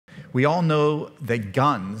We all know that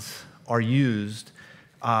guns are used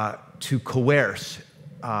to coerce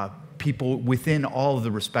people within all of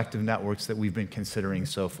the respective networks that we've been considering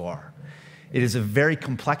so far. It is a very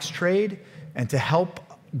complex trade, and to help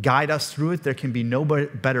guide us through it, there can be no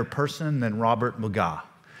better person than Robert Muggah.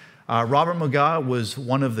 Robert Muggah was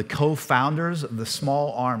one of the co-founders of the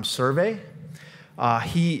Small Arms Survey.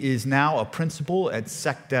 He is now a principal at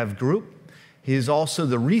SecDev Group. He is also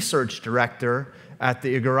the research director at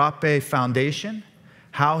the Igarape Foundation.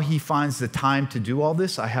 How he finds the time to do all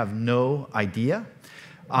this, I have no idea.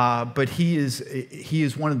 But he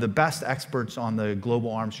is one of the best experts on the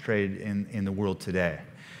global arms trade in the world today.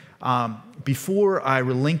 Before I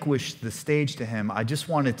relinquish the stage to him, I just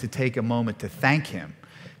wanted to take a moment to thank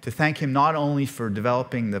him not only for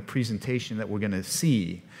developing the presentation that we're going to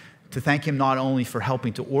see, to thank him not only for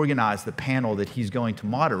helping to organize the panel that he's going to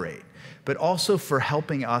moderate, but also for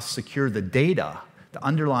helping us secure the data, the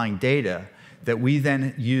underlying data, that we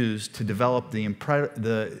then use to develop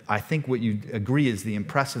I think what you agree is the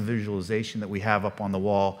impressive visualization that we have up on the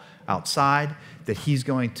wall outside that he's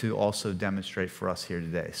going to also demonstrate for us here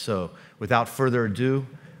today. So without further ado,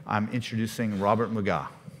 I'm introducing Robert Muggah.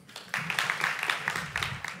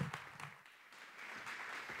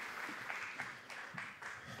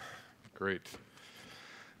 Great.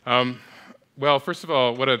 Well, first of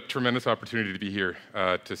all, what a tremendous opportunity to be here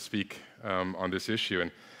to speak on this issue.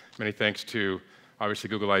 And many thanks to, obviously,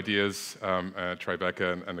 Google Ideas,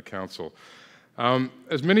 Tribeca, and the Council.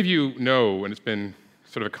 As many of you know, and it's been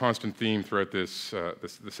sort of a constant theme throughout the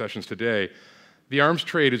sessions today, the arms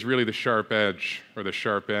trade is really the sharp edge, or the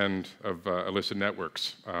sharp end of illicit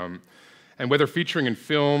networks. And whether featuring in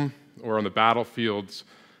film or on the battlefields,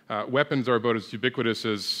 weapons are about as ubiquitous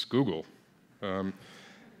as Google.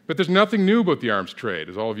 But there's nothing new about the arms trade,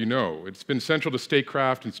 as all of you know. It's been central to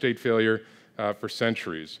statecraft and state failure for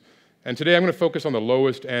centuries. And today I'm going to focus on the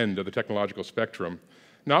lowest end of the technological spectrum,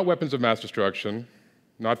 not weapons of mass destruction,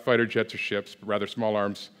 not fighter jets or ships, but rather small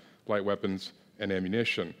arms, light weapons, and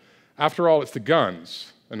ammunition. After all, it's the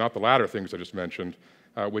guns, and not the latter things I just mentioned,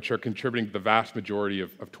 which are contributing to the vast majority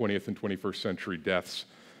of 20th and 21st century deaths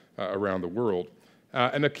around the world.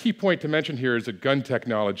 And a key point to mention here is that gun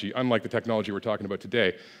technology, unlike the technology we're talking about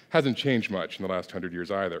today, hasn't changed much in the last 100 years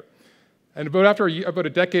either. And about a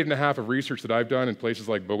decade and a half of research that I've done in places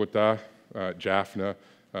like Bogota, Jaffna,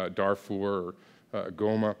 Darfur, or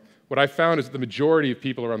Goma, what I found is that the majority of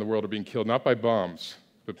people around the world are being killed not by bombs,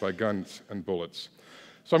 but by guns and bullets.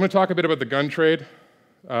 So I'm going to talk a bit about the gun trade.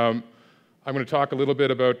 I'm going to talk a little bit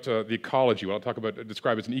about the ecology, what I'll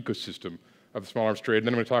describe as an ecosystem of the small arms trade, and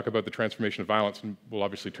then I'm going to talk about the transformation of violence, and we'll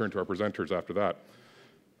obviously turn to our presenters after that.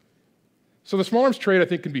 So the small arms trade, I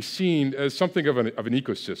think, can be seen as something of an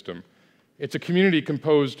ecosystem. It's a community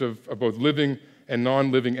composed of both living and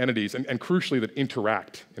non-living entities, and crucially, that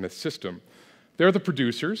interact in a system. They're the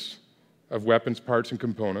producers of weapons, parts, and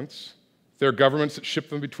components. They're governments that ship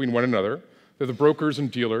them between one another. They're the brokers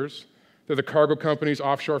and dealers. They're the cargo companies,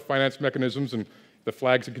 offshore finance mechanisms, and the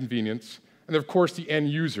flags of convenience. And they're, of course, the end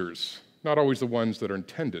users, not always the ones that are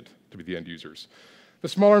intended to be the end users. The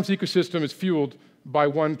small arms ecosystem is fueled by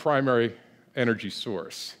one primary energy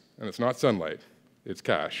source, and it's not sunlight, it's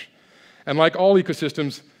cash. And like all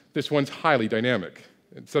ecosystems, this one's highly dynamic.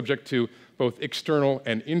 It's subject to both external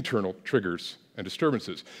and internal triggers and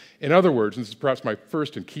disturbances. In other words, and this is perhaps my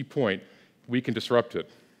first and key point, we can disrupt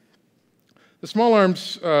it. The small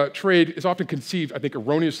arms trade is often conceived, I think,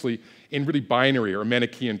 erroneously in really binary or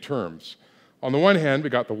Manichaean terms. On the one hand, we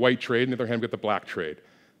got the white trade, on the other hand, we got the black trade.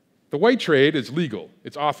 The white trade is legal,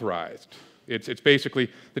 it's authorized. It's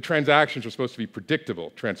basically, the transactions are supposed to be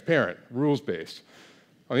predictable, transparent, rules-based.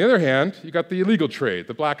 On the other hand, you got the illegal trade,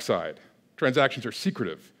 the black side. Transactions are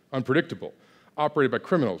secretive, unpredictable, operated by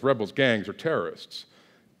criminals, rebels, gangs, or terrorists.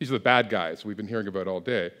 These are the bad guys we've been hearing about all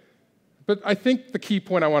day. But I think the key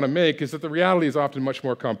point I want to make is that the reality is often much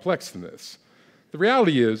more complex than this. The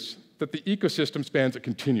reality is that the ecosystem spans a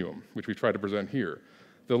continuum, which we try to present here.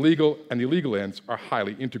 The legal and the illegal ends are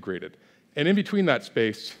highly integrated. And in between that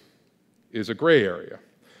space is a gray area.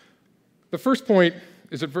 The first point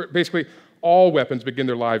is that basically all weapons begin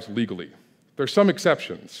their lives legally. There are some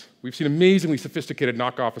exceptions. We've seen amazingly sophisticated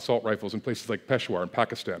knockoff assault rifles in places like Peshawar in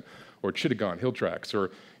Pakistan, or Chittagong, hill tracks, or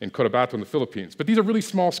in Cotabato in the Philippines. But these are really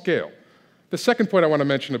small scale. The second point I want to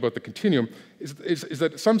mention about the continuum is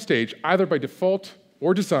that at some stage, either by default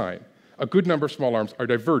or design, a good number of small arms are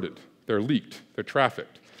diverted, they're leaked, they're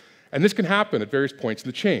trafficked. And this can happen at various points in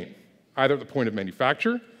the chain, either at the point of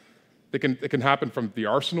manufacture, it can happen from the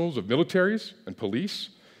arsenals of militaries and police,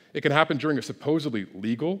 it can happen during a supposedly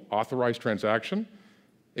legal, authorized transaction,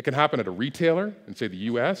 It can happen at a retailer in, say, the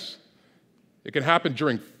US. It can happen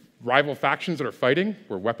during rival factions that are fighting,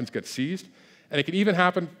 where weapons get seized. And it can even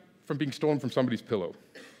happen from being stolen from somebody's pillow.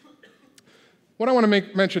 What I want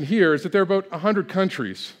to mention here is that there are about 100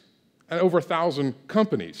 countries and over 1,000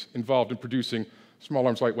 companies involved in producing small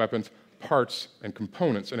arms light weapons, parts and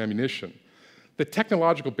components and ammunition. The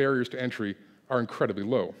technological barriers to entry are incredibly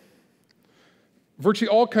low. Virtually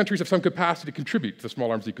all countries have some capacity to contribute to the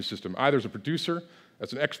small arms ecosystem, either as a producer,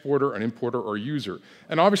 as an exporter, an importer, or a user.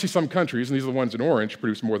 And obviously some countries, and these are the ones in orange,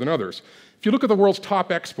 produce more than others. If you look at the world's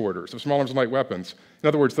top exporters of small arms and light weapons, in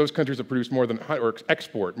other words, those countries that produce more than, or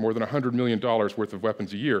export more than $100 million worth of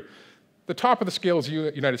weapons a year, the top of the scale is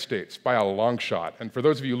the United States, by a long shot. And for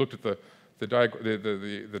those of you who looked at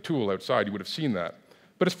the tool outside, you would have seen that.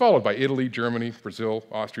 But it's followed by Italy, Germany, Brazil,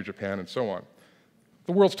 Austria, Japan, and so on.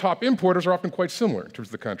 The world's top importers are often quite similar in terms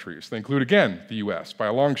of the countries. They include, again, the US, by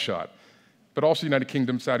a long shot, but also the United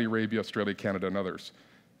Kingdom, Saudi Arabia, Australia, Canada, and others.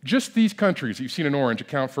 Just these countries that you've seen in orange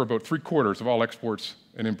account for about 3/4 of all exports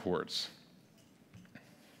and imports.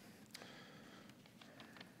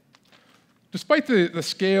 Despite the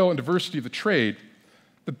scale and diversity of the trade,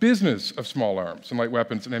 the business of small arms and light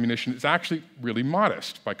weapons and ammunition is actually really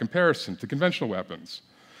modest by comparison to conventional weapons.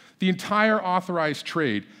 The entire authorized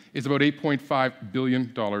trade is about $8.5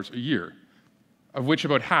 billion a year, of which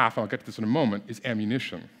about half, I'll get to this in a moment, is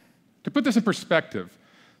ammunition. To put this in perspective,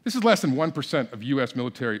 this is less than 1% of the US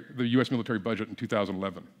military budget in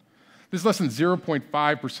 2011. This is less than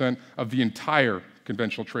 0.5% of the entire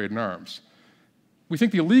conventional trade in arms. We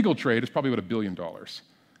think the illegal trade is probably about $1 billion.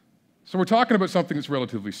 So we're talking about something that's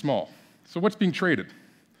relatively small. So what's being traded?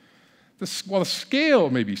 While the scale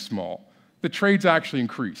may be small, the trade's actually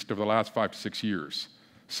increased over the last 5 to 6 years,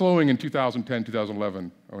 slowing in 2010,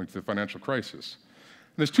 2011, owing to the financial crisis.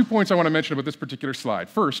 And there's 2 points I want to mention about this particular slide.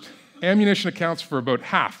 First, ammunition accounts for about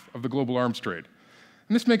half of the global arms trade.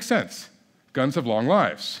 And this makes sense. Guns have long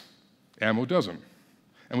lives. Ammo doesn't.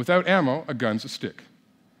 And without ammo, a gun's a stick.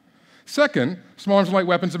 Second, small arms and light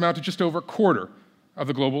weapons amount to just over 1/4 of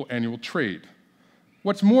the global annual trade.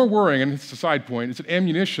 What's more worrying, and it's a side point, is that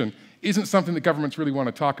ammunition isn't something that governments really want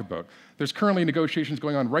to talk about. There's currently negotiations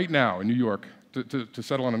going on right now in New York to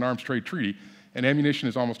settle on an arms trade treaty, and ammunition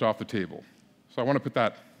is almost off the table. So I want to put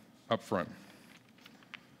that up front.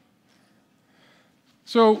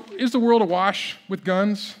 So is the world awash with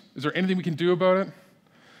guns? Is there anything we can do about it?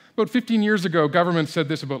 About 15 years ago, governments said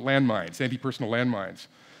this about landmines, anti-personal landmines.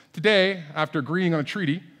 Today, after agreeing on a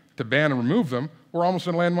treaty to ban and remove them, we're almost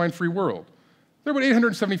in a landmine-free world. There are about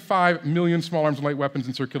 875 million small arms and light weapons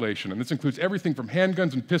in circulation, and this includes everything from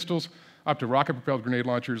handguns and pistols up to rocket-propelled grenade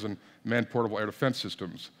launchers and manned-portable air defense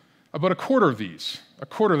systems. About 1/4 of these,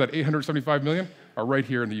 1/4 of that 875 million, are right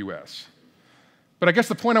here in the US. But I guess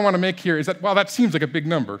the point I want to make here is that while that seems like a big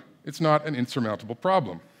number, it's not an insurmountable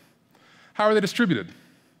problem. How are they distributed?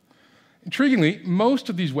 Intriguingly, most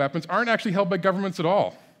of these weapons aren't actually held by governments at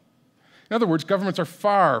all. In other words, governments are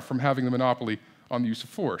far from having the monopoly on the use of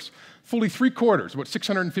force. Fully 3/4, about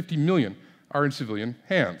 650 million, are in civilian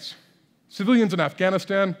hands. Civilians in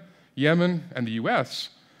Afghanistan, Yemen, and the US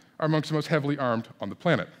are amongst the most heavily armed on the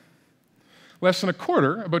planet. Less than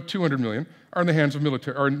 1/4, about 200 million, are in the hands of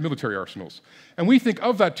military arsenals. And we think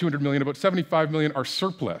of that 200 million, about 75 million are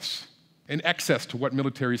surplus, in excess to what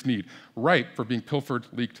militaries need, ripe for being pilfered,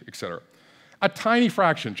 leaked, etc. A tiny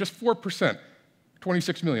fraction, just 4%,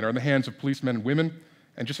 26 million, are in the hands of policemen and women,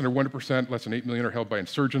 and just under 1%, less than 8 million, are held by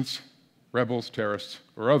insurgents, rebels, terrorists,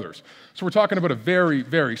 or others. So we're talking about a very,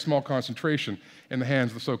 very small concentration in the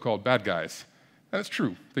hands of the so-called bad guys. And it's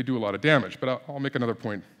true, they do a lot of damage, but I'll make another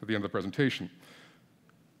point at the end of the presentation.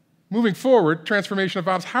 Moving forward, transformation of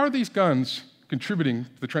violence. How are these guns contributing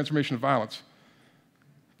to the transformation of violence?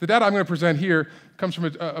 The data I'm going to present here comes from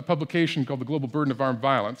a publication called The Global Burden of Armed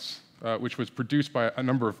Violence, which was produced by a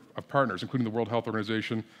number of partners, including the World Health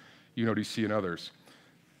Organization, UNODC, and others.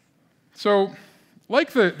 So,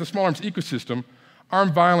 like the small arms ecosystem,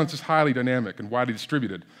 armed violence is highly dynamic and widely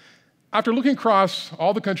distributed. After looking across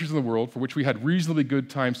all the countries in the world for which we had reasonably good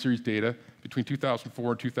time series data between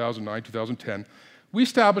 2004 and 2009, 2010, we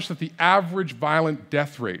established that the average violent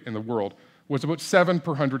death rate in the world was about 7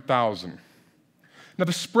 per 100,000. Now,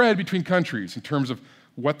 the spread between countries in terms of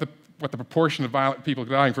what the proportion of people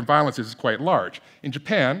dying from violence is quite large. In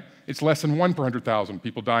Japan, it's less than 1 per 100,000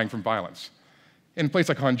 people dying from violence. In a place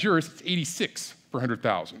like Honduras, it's 86 per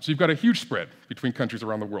 100,000. So you've got a huge spread between countries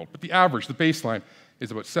around the world. But the average, the baseline,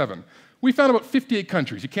 is about 7. We found about 58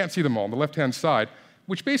 countries, you can't see them all on the left-hand side,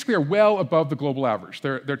 which basically are well above the global average.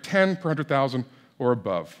 They're 10 per 100,000 or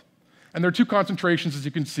above. And there are 2 concentrations, as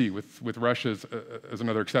you can see, with Russia as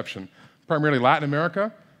another exception. primarily Latin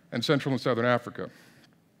America and Central and Southern Africa.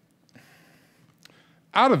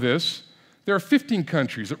 Out of this, there are 15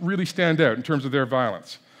 countries that really stand out in terms of their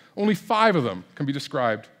violence. Only 5 of them can be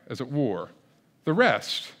described as at war. The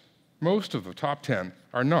rest, most of the top 10,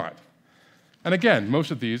 are not. And again,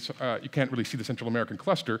 most of these, you can't really see the Central American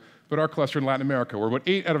cluster, but our cluster in Latin America, where about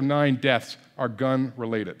 8 out of 9 deaths are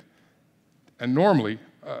gun-related. And normally,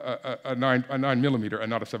 a 9 millimeter and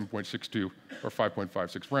not a 7.62 or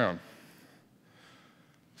 5.56 round.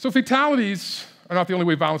 So fatalities are not the only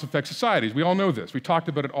way violence affects societies. We all know this. We talked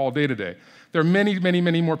about it all day today. There are many, many,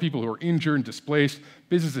 many more people who are injured and displaced.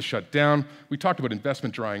 Businesses shut down. We talked about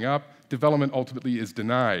investment drying up. Development ultimately is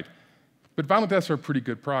denied. But violent deaths are a pretty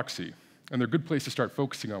good proxy, and they're a good place to start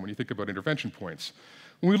focusing on when you think about intervention points.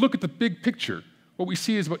 When we look at the big picture, what we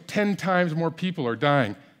see is about 10 times more people are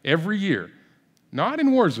dying every year, not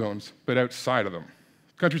in war zones, but outside of them.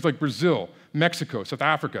 Countries like Brazil, Mexico, South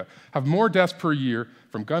Africa have more deaths per year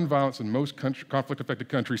from gun violence than most conflict-affected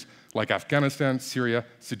countries like Afghanistan, Syria,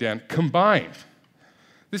 Sudan combined.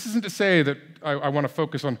 This isn't to say that I want to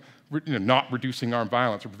focus on not reducing armed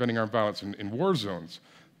violence or preventing armed violence in war zones.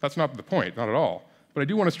 That's not the point, not at all. But I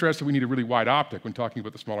do want to stress that we need a really wide optic when talking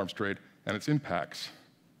about the small arms trade and its impacts.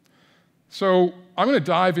 So I'm going to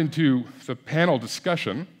dive into the panel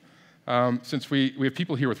discussion, since we have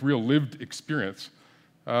people here with real lived experience.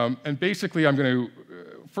 And basically, I'm going to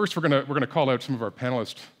first we're going to call out some of our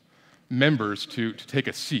panelist members to take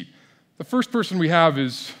a seat. The first person we have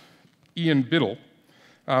is Ian Biddle.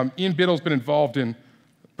 Ian Biddle's been involved in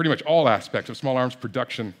pretty much all aspects of small arms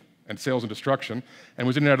production and sales and destruction, and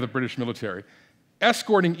was in and out of the British military.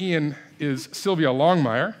 Escorting Ian is Sylvia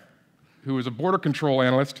Longmire, who is a border control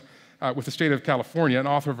analyst with the state of California and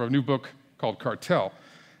author of a new book called Cartel.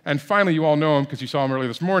 And finally, you all know him because you saw him earlier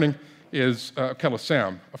this morning, is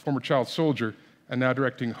Okello, a former child soldier and now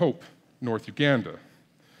directing HOPE, North Uganda.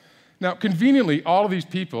 Now, conveniently, all of these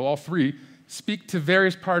people, all 3, speak to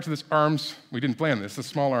various parts of this arms, we didn't plan this, the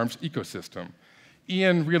small arms ecosystem.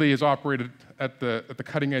 Ian really is operated at the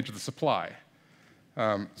cutting edge of the supply.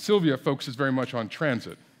 Sylvia focuses very much on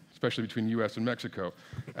transit, especially between the US and Mexico.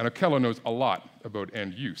 And Okello knows a lot about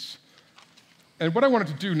end use. And what I wanted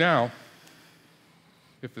to do now,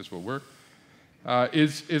 if this will work,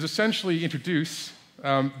 is essentially introduce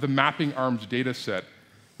the mapping arms data set,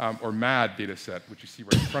 or MAD data set, which you see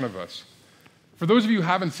right in front of us. For those of you who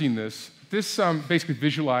haven't seen this, this basically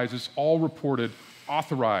visualizes all reported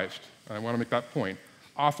authorized, and I want to make that point,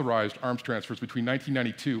 authorized arms transfers between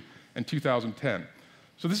 1992 and 2010.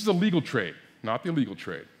 So this is a legal trade, not the illegal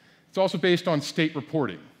trade. It's also based on state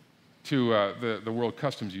reporting to the World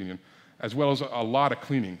Customs Union, as well as a lot of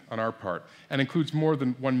cleaning on our part, and includes more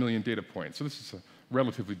than 1 million data points. So this is a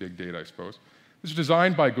relatively big data, I suppose. This is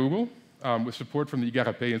designed by Google with support from the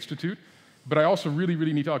Igarape Institute, but I also really,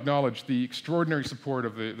 really need to acknowledge the extraordinary support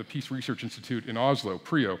of the Peace Research Institute in Oslo,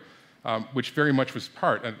 PRIO, which very much was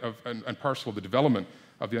part and parcel of the development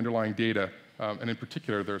of the underlying data, and in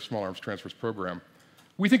particular, their small arms transfers program.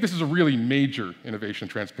 We think this is a really major innovation in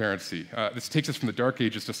transparency. This takes us from the dark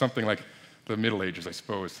ages to something like the Middle Ages, I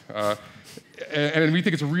suppose. And we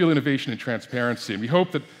think it's a real innovation in transparency, and we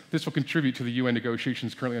hope that this will contribute to the UN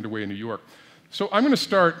negotiations currently underway in New York. So I'm going to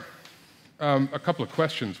start a couple of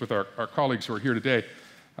questions with our colleagues who are here today.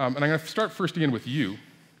 And I'm going to start first, Ian, with you,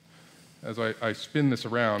 as I spin this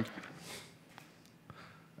around,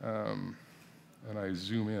 and I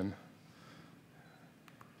zoom in.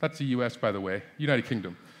 That's the US, by the way, United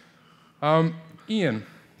Kingdom. Ian.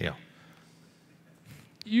 Yeah.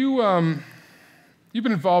 You've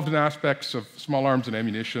been involved in aspects of small arms and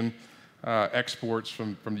ammunition exports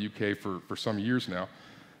from the UK for some years now.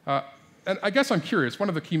 And I guess I'm curious, one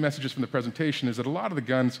of the key messages from the presentation is that a lot of the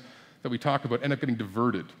guns that we talk about end up getting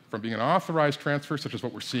diverted from being an authorized transfer, such as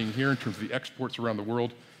what we're seeing here in terms of the exports around the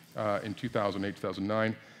world in 2008,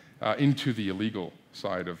 2009, into the illegal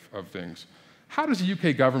side of things. How does the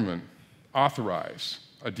UK government authorize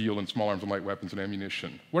a deal in small arms and light weapons and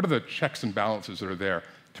ammunition? What are the checks and balances that are there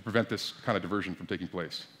to prevent this kind of diversion from taking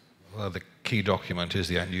place? Well, the key document is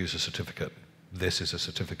the end-user certificate. This is a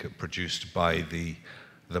certificate produced by the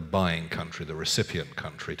buying country, the recipient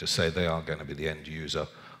country, to say they are going to be the end user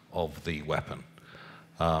of the weapon.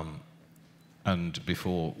 And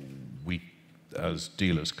before we, as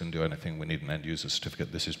dealers, can do anything, we need an end-user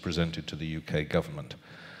certificate. This is presented to the UK government,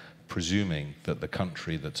 presuming that the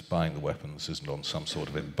country that's buying the weapons isn't on some sort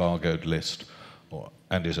of embargoed list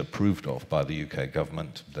and is approved of by the UK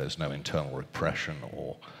government. There's no internal repression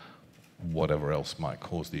or whatever else might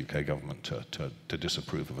cause the UK government to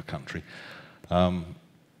disapprove of a country.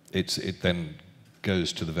 It then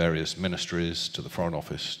goes to the various ministries, to the Foreign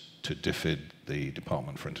Office, to DFID, the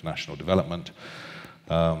Department for International Development,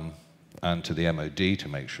 and to the MOD to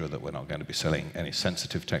make sure that we're not going to be selling any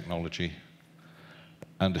sensitive technology.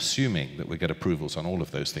 And assuming that we get approvals on all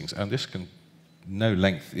of those things, and this can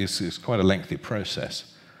is quite a lengthy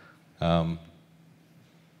process,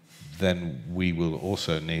 then we will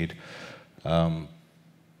also need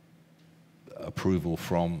approval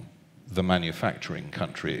from the manufacturing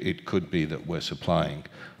country. It could be that we're supplying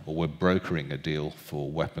or we're brokering a deal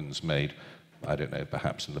for weapons made, I don't know,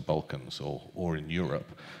 perhaps in the Balkans or in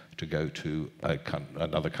Europe, to go to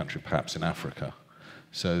another country, perhaps in Africa.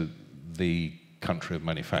 So the country of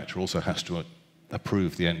manufacture also has to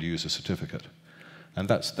approve the end user certificate. And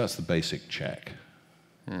that's the basic check.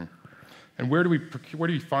 And where do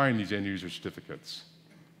you find these end user certificates?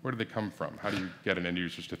 Where do they come from? How do you get an end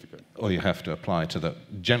user certificate? Or you have to apply to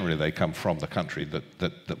generally they come from the country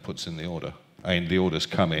that puts in the order. I mean, the orders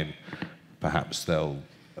come in, perhaps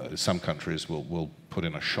some countries will put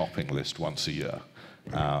in a shopping list once a year.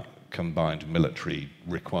 Combined military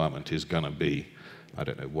requirement is going to be, I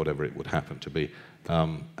don't know, whatever it would happen to be.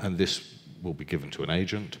 And this will be given to an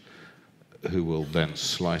agent who will then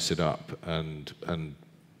slice it up and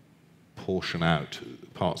portion out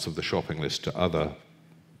parts of the shopping list to other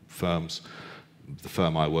firms. The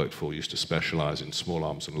firm I worked for used to specialize in small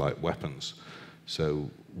arms and light weapons. So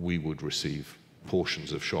we would receive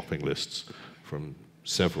portions of shopping lists from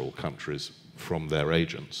several countries from their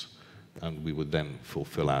agents, and we would then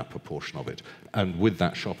fulfill our proportion of it. And with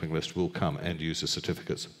that shopping list will come end-user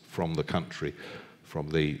certificates from the country, from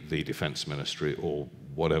the Defense Ministry or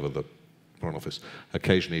whatever the Foreign Office.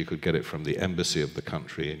 Occasionally you could get it from the embassy of the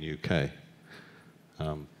country in UK,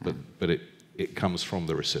 but it comes from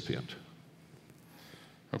the recipient.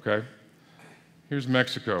 Okay. Here's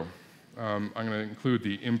Mexico. I'm going to include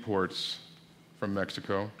the imports from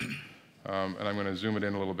Mexico, and I'm going to zoom it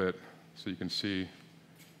in a little bit so you can see.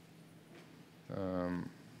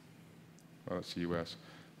 That's the US.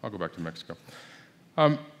 I'll go back to Mexico.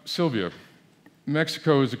 Sylvia,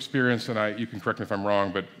 Mexico has experienced, and you can correct me if I'm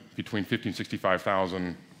wrong, but between 50 and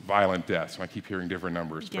 65,000 violent deaths. I keep hearing different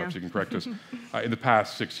numbers. Perhaps you can correct us. In the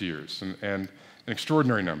past 6 years, and an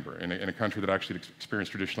extraordinary number in a country that actually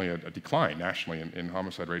experienced traditionally a decline nationally in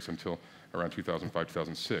homicide rates until around 2005,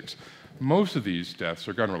 2006. Most of these deaths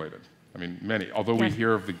are gun-related. I mean, many. Although we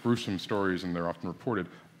hear of the gruesome stories and they're often reported,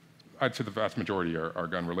 I'd say the vast majority are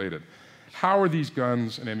gun-related. How are these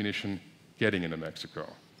guns and ammunition getting into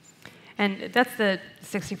Mexico? And that's the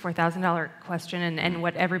 $64,000 question and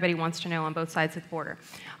what everybody wants to know on both sides of the border.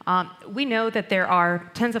 We know that there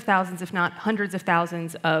are tens of thousands, if not hundreds of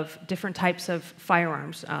thousands, of different types of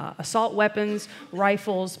firearms. Assault weapons,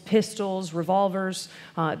 rifles, pistols, revolvers.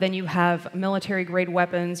 Then you have military-grade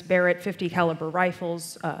weapons, Barrett 50 caliber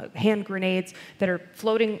rifles, hand grenades that are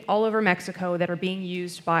floating all over Mexico that are being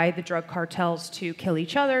used by the drug cartels to kill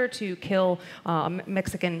each other, to kill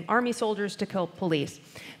Mexican army soldiers, to kill police.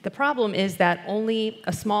 The problem is that only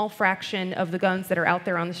a small fraction of the guns that are out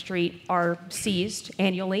there on the street are seized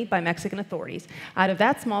annually by Mexican authorities. Out of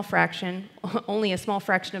that small fraction, only a small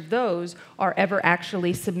fraction of those are ever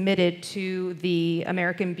actually submitted to the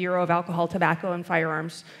American Bureau of Alcohol, Tobacco, and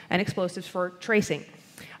Firearms and Explosives for tracing.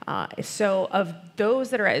 So of those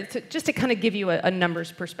that are, just to kind of give you a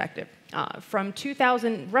numbers perspective, from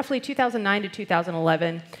roughly 2009 to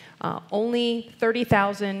 2011, only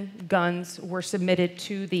 30,000 guns were submitted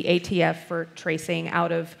to the ATF for tracing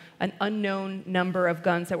out of an unknown number of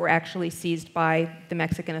guns that were actually seized by the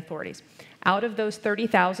Mexican authorities. Out of those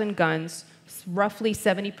 30,000 guns, roughly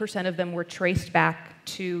 70% of them were traced back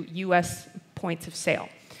to U.S. points of sale.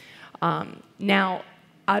 Now,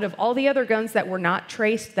 out of all the other guns that were not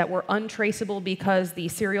traced, that were untraceable because the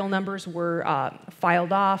serial numbers were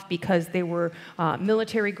filed off, because they were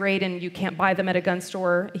military grade and you can't buy them at a gun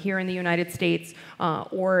store here in the United States,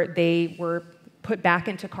 or they were put back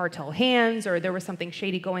into cartel hands, or there was something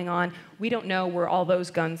shady going on, we don't know where all those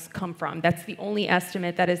guns come from. That's the only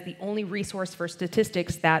estimate, that is the only resource for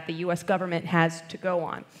statistics that the US government has to go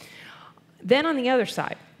on. Then on the other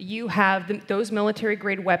side, you have those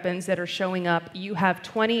military-grade weapons that are showing up. You have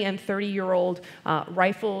 20- and 30-year-old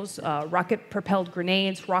rifles, rocket-propelled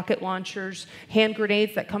grenades, rocket launchers, hand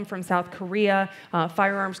grenades that come from South Korea,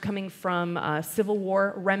 firearms coming from Civil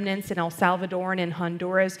War remnants in El Salvador and in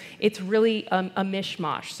Honduras. It's really a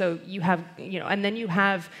mishmash. So you have, and then you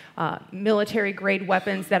have military-grade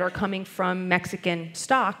weapons that are coming from Mexican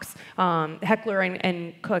stocks. Heckler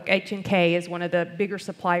and Koch, H&K, is one of the bigger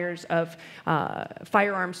suppliers of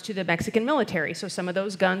firearms to the Mexican military. So some of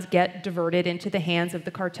those guns get diverted into the hands of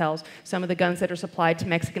the cartels. Some of the guns that are supplied to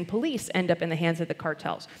Mexican police end up in the hands of the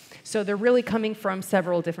cartels. So they're really coming from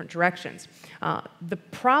several different directions. The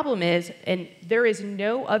problem is, and there is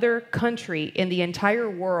no other country in the entire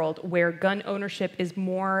world where gun ownership is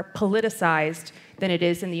more politicized than it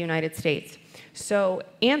is in the United States. So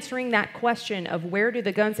answering that question of where do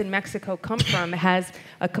the guns in Mexico come from has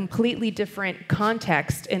a completely different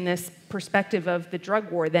context in this perspective of the drug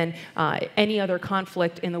war than any other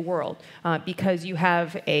conflict in the world, because you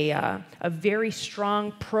have a very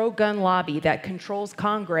strong pro-gun lobby that controls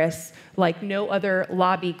Congress like no other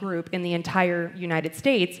lobby group in the entire United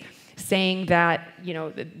States, saying that, you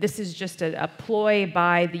know, this is just a ploy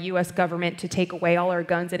by the U.S. government to take away all our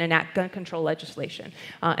guns and enact gun control legislation.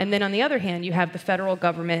 And then on the other hand, you have the federal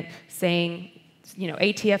government saying, you know,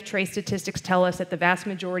 ATF trace statistics tell us that the vast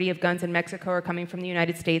majority of guns in Mexico are coming from the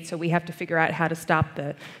United States, so we have to figure out how to stop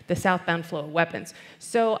the southbound flow of weapons.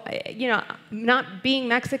 So, you know, not being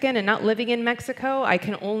Mexican and not living in Mexico, I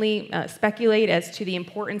can only speculate as to the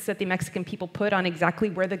importance that the Mexican people put on exactly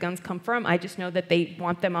where the guns come from. I just know that they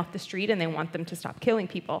want them off the street and they want them to stop killing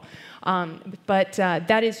people. But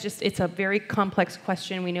that is just, it's a very complex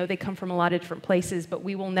question. We know they come from a lot of different places, but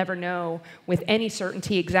we will never know with any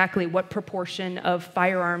certainty exactly what proportion of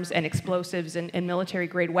firearms and explosives and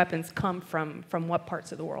military-grade weapons come from what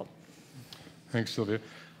parts of the world. Thanks, Sylvia.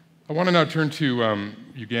 I want to now turn to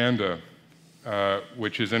Uganda,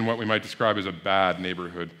 which is in what we might describe as a bad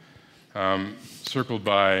neighborhood, circled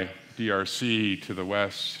by DRC to the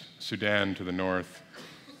west, Sudan to the north.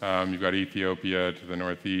 You've got Ethiopia to the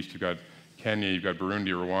northeast. You've got Kenya. You've got Burundi,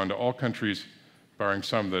 Rwanda. All countries, barring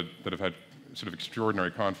some that have had sort of extraordinary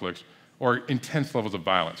conflicts or intense levels of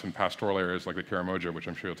violence in pastoral areas like the Karamoja, which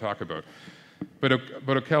I'm sure you'll talk about. But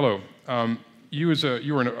Okello, you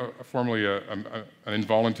were formerly an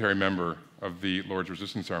involuntary member of the Lord's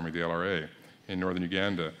Resistance Army, the LRA, in northern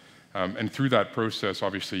Uganda. And through that process,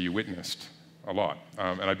 obviously, you witnessed a lot.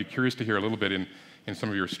 And I'd be curious to hear a little bit in some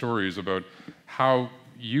of your stories about how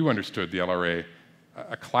you understood the LRA,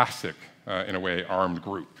 a classic, in a way, armed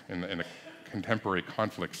group in a contemporary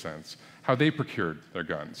conflict sense, how they procured their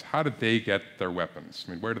guns. How did they get their weapons?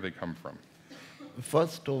 I mean, where do they come from?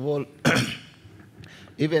 First of all,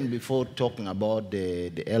 even before talking about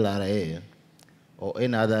the LRA or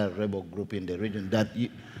any other rebel group in the region, that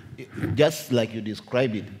just like you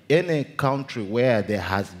described it, any country where there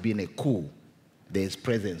has been a coup, there is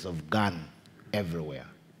presence of gun everywhere.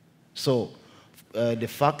 So the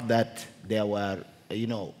fact that there were,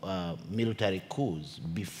 military coups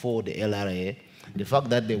before the LRA, the fact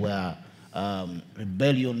that there were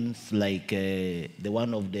rebellions like the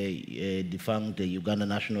one of the defunct Uganda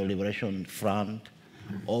National Liberation Front,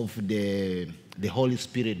 of the Holy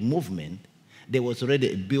Spirit movement, there was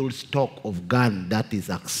already a built stock of gun that is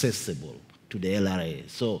accessible to the LRA.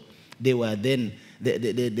 So they were then,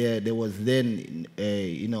 there was then,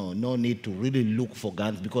 no need to really look for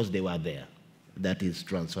guns because they were there. That is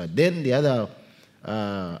transferred. Then the other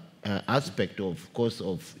aspect, of course,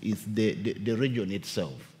 is the region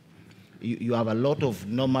itself. You have a lot of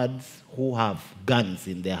nomads who have guns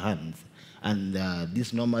in their hands. And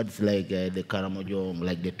these nomads, like the Karamojong,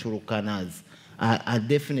 like the Turukanas, are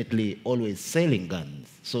definitely always selling guns.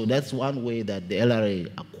 So that's one way that the LRA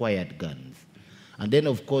acquired guns. And then,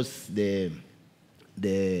 of course, I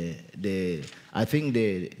think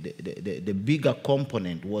the bigger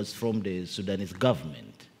component was from the Sudanese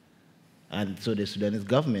government. And so the Sudanese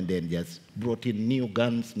government then just brought in new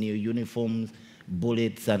guns, new uniforms,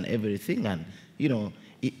 bullets, and everything. And,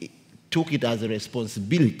 it took it as a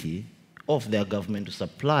responsibility of their government to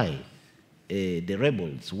supply the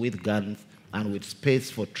rebels with guns and with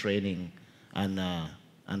space for training, and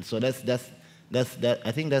so that's that.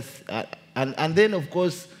 I think that's and then of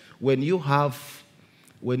course when you have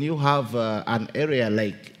an area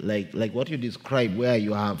like what you described, where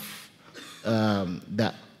you have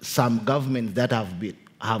some governments that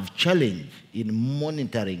have challenged in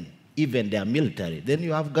monitoring even their military, then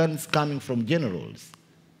you have guns coming from generals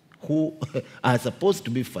who are supposed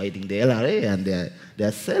to be fighting the LRA, and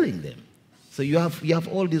they're selling them. So you have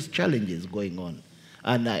all these challenges going on,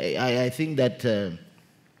 and I think that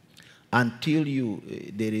until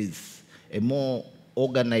there is a more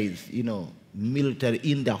organized, military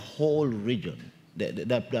in the whole region,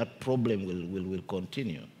 that problem will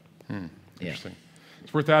continue. Interesting. Yeah.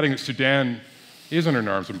 It's worth adding that Sudan is under an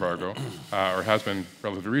arms embargo, or has been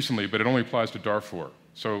relatively recently, but it only applies to Darfur.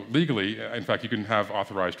 So legally, in fact, you can have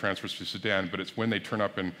authorized transfers to Sudan, but it's when they turn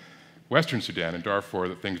up in Western Sudan and Darfur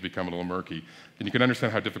that things become a little murky. And you can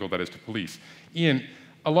understand how difficult that is to police. Ian,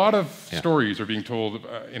 a lot of stories are being told,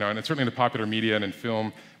 and certainly in the popular media and in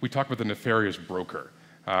film, we talk about the nefarious broker,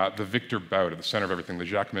 the Victor Bout at the center of everything, the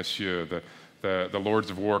Jacques Monsieur, the Lords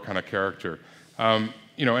of War kind of character. And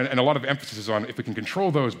a lot of emphasis is on if we can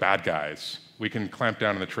control those bad guys, we can clamp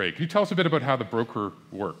down on the trade. Can you tell us a bit about how the broker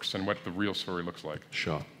works and what the real story looks like?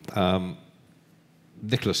 Sure.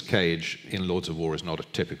 Nicolas Cage in Lords of War is not a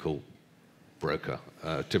typical broker.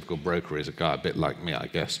 A typical broker is a guy a bit like me, I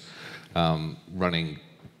guess, running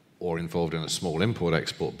or involved in a small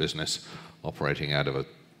import-export business, operating out of a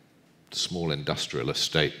small industrial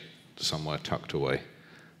estate somewhere tucked away.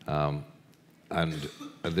 And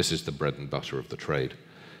this is the bread and butter of the trade.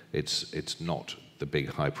 It's not the big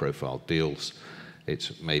high-profile deals.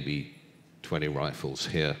 It's maybe 20 rifles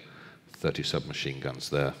here, 30 submachine guns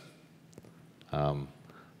there. And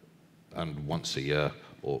once a year,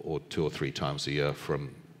 or 2 or 3 times a year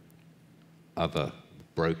from other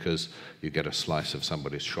brokers, you get a slice of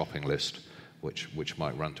somebody's shopping list, which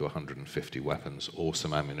might run to 150 weapons, or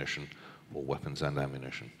some ammunition, or weapons and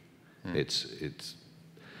ammunition. It's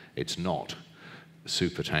not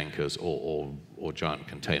super tankers or giant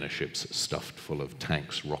container ships stuffed full of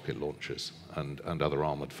tanks, rocket launchers, and other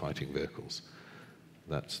armored fighting vehicles.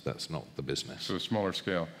 That's not the business. So a smaller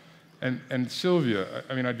scale. And Sylvia,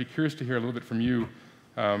 I'd be curious to hear a little bit from you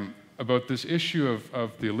about this issue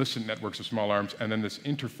of the illicit networks of small arms and then this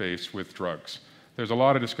interface with drugs. There's a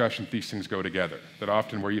lot of discussion that these things go together, that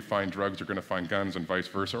often where you find drugs, you're going to find guns and vice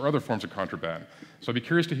versa, or other forms of contraband. So I'd be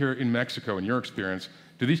curious to hear in Mexico, in your experience,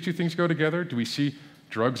 do these two things go together? Do we see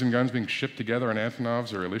drugs and guns being shipped together on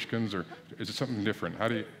Antonovs or Ilishkins, or is it something different? How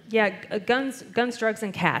do you... Yeah, guns, drugs,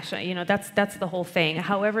 and cash. That's the whole thing.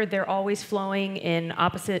 However, they're always flowing in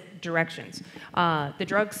opposite directions. The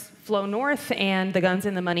drugs flow north, and the guns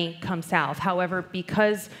and the money come south. However,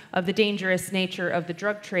 because of the dangerous nature of the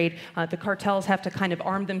drug trade, the cartels have to kind of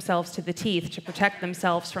arm themselves to the teeth to protect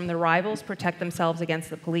themselves from their rivals, protect themselves against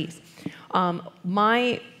the police.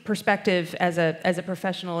 My perspective as a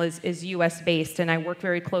professional is U.S. based, and I work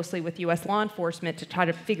very closely with U.S. law enforcement to try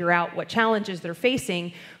to figure out what challenges they're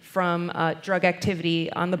facing from drug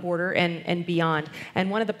activity on the border and beyond.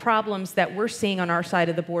 And one of the problems that we're seeing on our side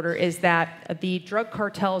of the border is that the drug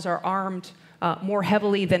cartels are armed more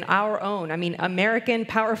heavily than our own. American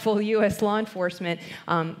powerful U.S. law enforcement,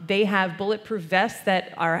 they have bulletproof vests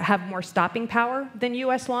that have more stopping power than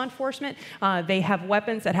U.S. law enforcement. They have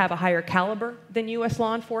weapons that have a higher caliber than U.S.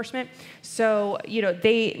 law enforcement. So,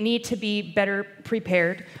 they need to be better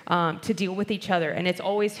prepared to deal with each other. And it's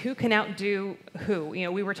always who can outdo who.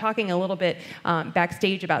 We were talking a little bit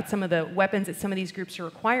backstage about some of the weapons that some of these groups are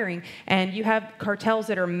acquiring, and you have cartels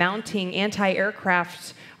that are mounting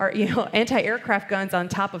anti-aircraft guns on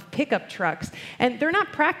top of pickup trucks, and they're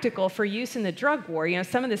not practical for use in the drug war.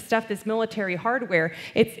 Some of this stuff, this military hardware,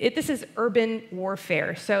 this is urban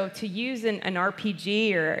warfare. So to use an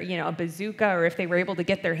RPG or a bazooka, or if they were able to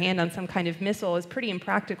get their hand on some kind of missile, is pretty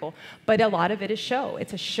impractical. But a lot of it is show.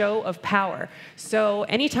 It's a show of power. So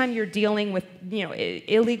anytime you're dealing with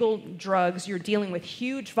illegal drugs, you're dealing with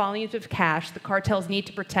huge volumes of cash. The cartels need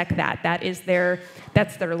to protect that. That's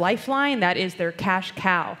their lifeline. That is their cash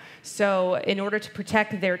cow. So in order to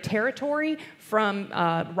protect their territory from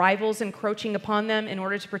rivals encroaching upon them, in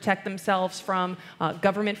order to protect themselves from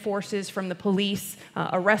government forces, from the police,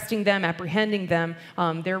 arresting them, apprehending them,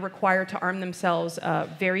 they're required to arm themselves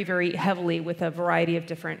very, very heavily with a variety of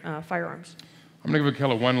different firearms. I'm going to give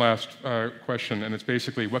Okello one last question, and it's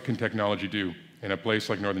basically, what can technology do in a place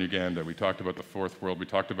like northern Uganda? We talked about the fourth world. We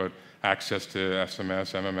talked about access to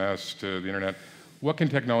SMS, MMS, to the internet. What can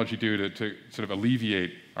technology do to sort of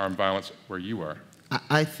alleviate armed violence where you are?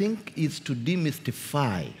 I think it's to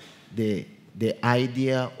demystify the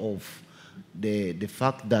idea of the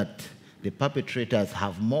fact that the perpetrators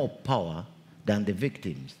have more power than the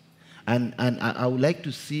victims. And I would like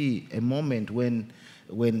to see a moment when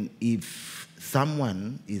if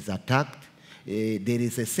someone is attacked, there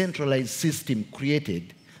is a centralized system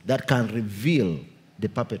created that can reveal the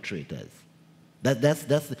perpetrators.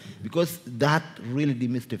 That's because that really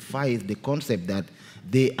demystifies the concept that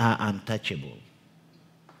they are untouchable.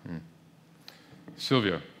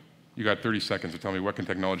 Sylvia, you got 30 seconds to tell me, what can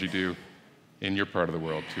technology do in your part of the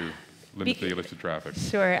world to limit the illicit traffic?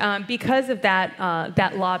 Sure. Because of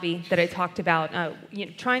that lobby that I talked about,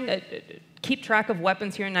 trying to keep track of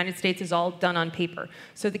weapons here in the United States is all done on paper.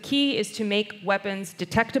 So the key is to make weapons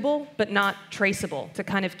detectable but not traceable, to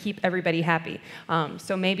kind of keep everybody happy.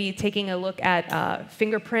 So maybe taking a look at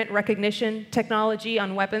fingerprint recognition technology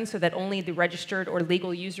on weapons so that only the registered or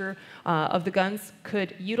legal user of the guns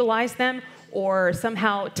could utilize them, or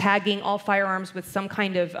somehow tagging all firearms with some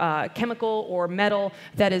kind of chemical or metal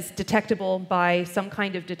that is detectable by some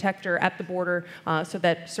kind of detector at the border so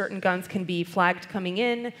that certain guns can be flagged coming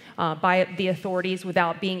in by the authorities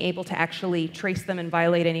without being able to actually trace them and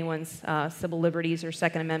violate anyone's civil liberties or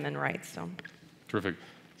Second Amendment rights. So. Terrific.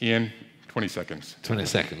 Ian, 20 seconds. 20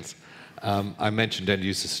 seconds. I mentioned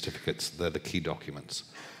end-user certificates. They're the key documents,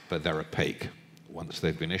 but they're opaque. Once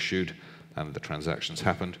they've been issued and the transactions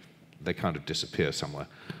happened, they kind of disappear somewhere.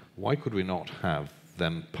 Why could we not have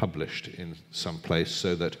them published in some place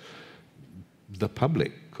so that the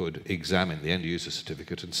public could examine the end-user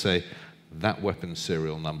certificate and say, that weapon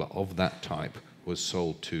serial number of that type was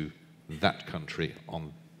sold to that country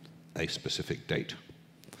on a specific date?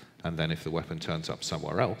 And then if the weapon turns up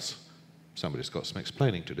somewhere else, somebody's got some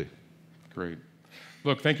explaining to do. Great.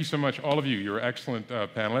 Look, thank you so much, all of you. You're excellent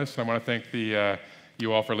panelists. I want to thank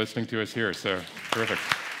you all for listening to us here. So, terrific.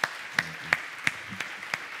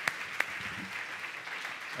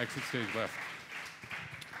 Exit stage left.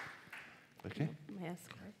 Okay. Yes,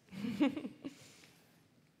 correct.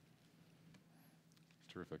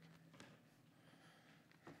 Terrific.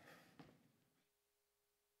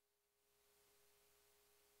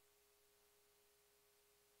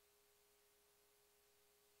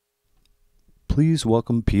 Please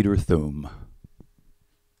welcome Peter Thum.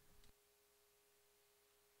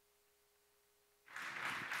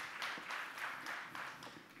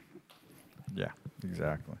 Yeah,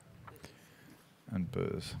 exactly. And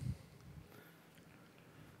booze.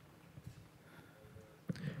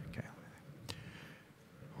 Okay.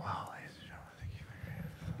 Wow, ladies and gentlemen, thank you.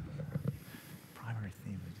 The primary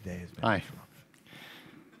theme of today has been Hi. disruption.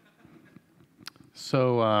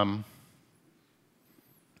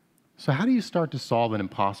 So how do you start to solve an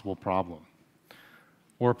impossible problem?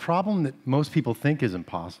 Or a problem that most people think is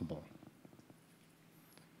impossible?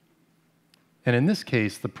 And in this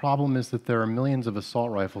case, the problem is that there are millions of assault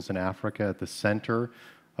rifles in Africa at the center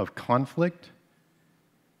of conflict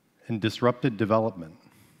and disrupted development.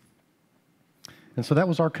 And so that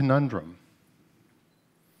was our conundrum.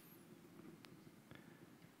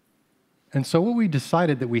 And so what we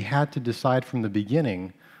decided that we had to decide from the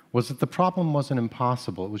beginning was that the problem wasn't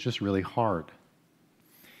impossible, it was just really hard.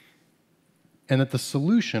 And that the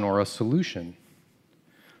solution, or a solution,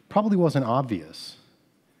 probably wasn't obvious.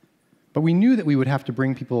 But we knew that we would have to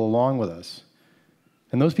bring people along with us.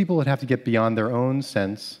 And those people would have to get beyond their own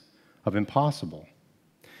sense of impossible.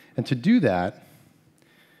 And to do that,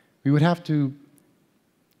 we would have to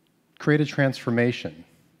create a transformation,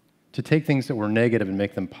 to take things that were negative and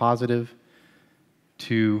make them positive,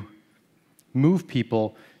 to move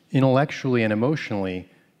people intellectually and emotionally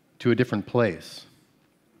to a different place.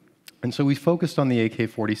 And so we focused on the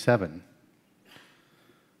AK-47.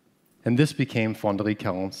 And this became Fonderie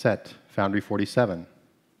 47, Foundry 47.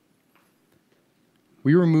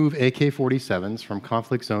 We remove AK-47s from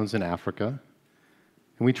conflict zones in Africa,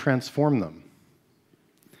 and we transform them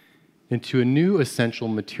into a new essential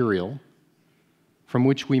material from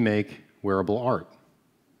which we make wearable art.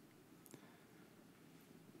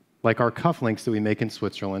 Like our cufflinks that we make in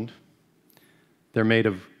Switzerland, they're made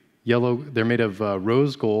of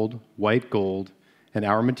rose gold, white gold, and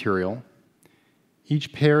our material.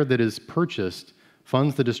 Each pair that is purchased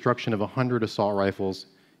funds the destruction of 100 assault rifles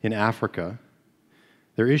in Africa.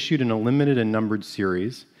 They're issued in a limited and numbered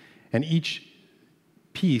series, and each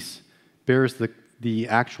piece bears the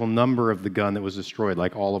actual number of the gun that was destroyed,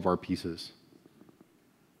 like all of our pieces.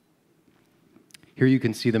 Here you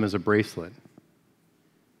can see them as a bracelet.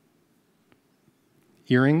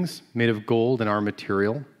 Earrings made of gold and our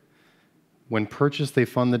material. When purchased, they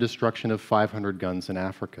fund the destruction of 500 guns in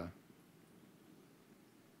Africa.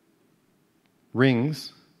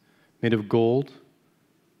 Rings made of gold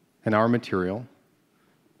and our material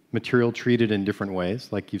treated in different ways,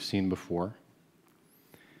 like you've seen before.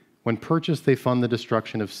 When purchased, they fund the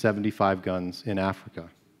destruction of 75 guns in Africa.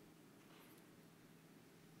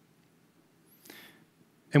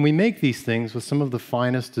 And we make these things with some of the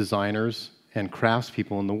finest designers and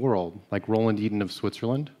craftspeople in the world, like Roland Eden of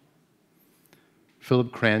Switzerland,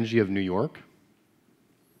 Philip Crangy of New York,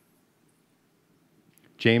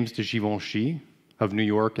 James de Givenchy of New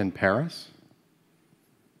York and Paris.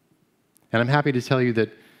 And I'm happy to tell you that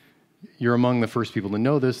you're among the first people to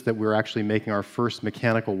know this, that we're actually making our first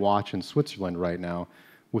mechanical watch in Switzerland right now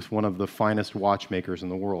with one of the finest watchmakers in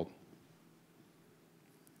the world.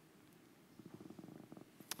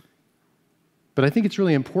 But I think it's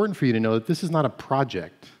really important for you to know that this is not a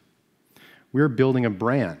project. We're building a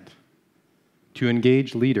brand to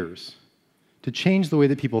engage leaders, to change the way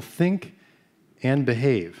that people think and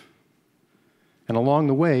behave. and along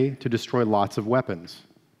the way, to destroy lots of weapons.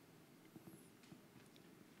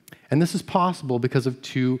 And this is possible because of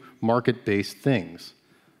two market-based things.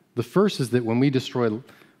 The first is that when we destroy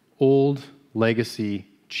old, legacy,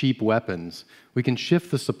 cheap weapons, we can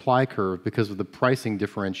shift the supply curve because of the pricing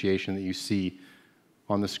differentiation that you see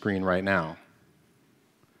on the screen right now.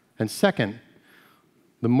 And second,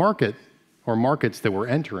 the market, or markets that we're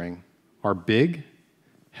entering, are big,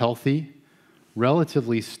 healthy,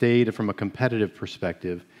 relatively staid from a competitive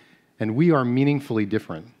perspective, and we are meaningfully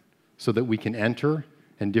different so that we can enter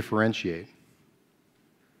and differentiate.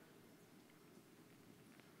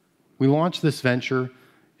 We launched this venture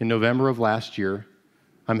in November of last year.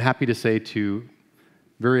 I'm happy to say to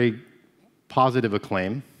very positive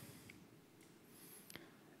acclaim.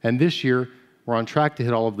 And this year, we're on track to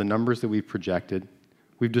hit all of the numbers that we've projected.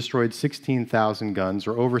 We've destroyed 16,000 guns,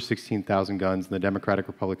 or over 16,000 guns, in the Democratic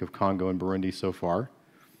Republic of Congo and Burundi so far.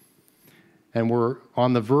 And we're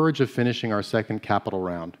on the verge of finishing our second capital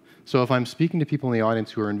round. So if I'm speaking to people in the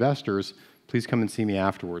audience who are investors, please come and see me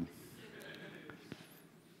afterward.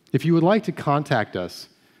 If you would like to contact us,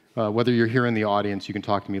 whether you're here in the audience, you can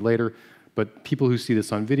talk to me later, but people who see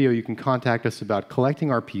this on video, you can contact us about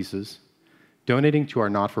collecting our pieces, donating to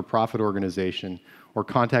our not-for-profit organization, or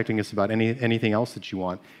contacting us about anything else that you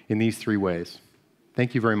want in these three ways.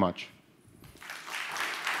 Thank you very much.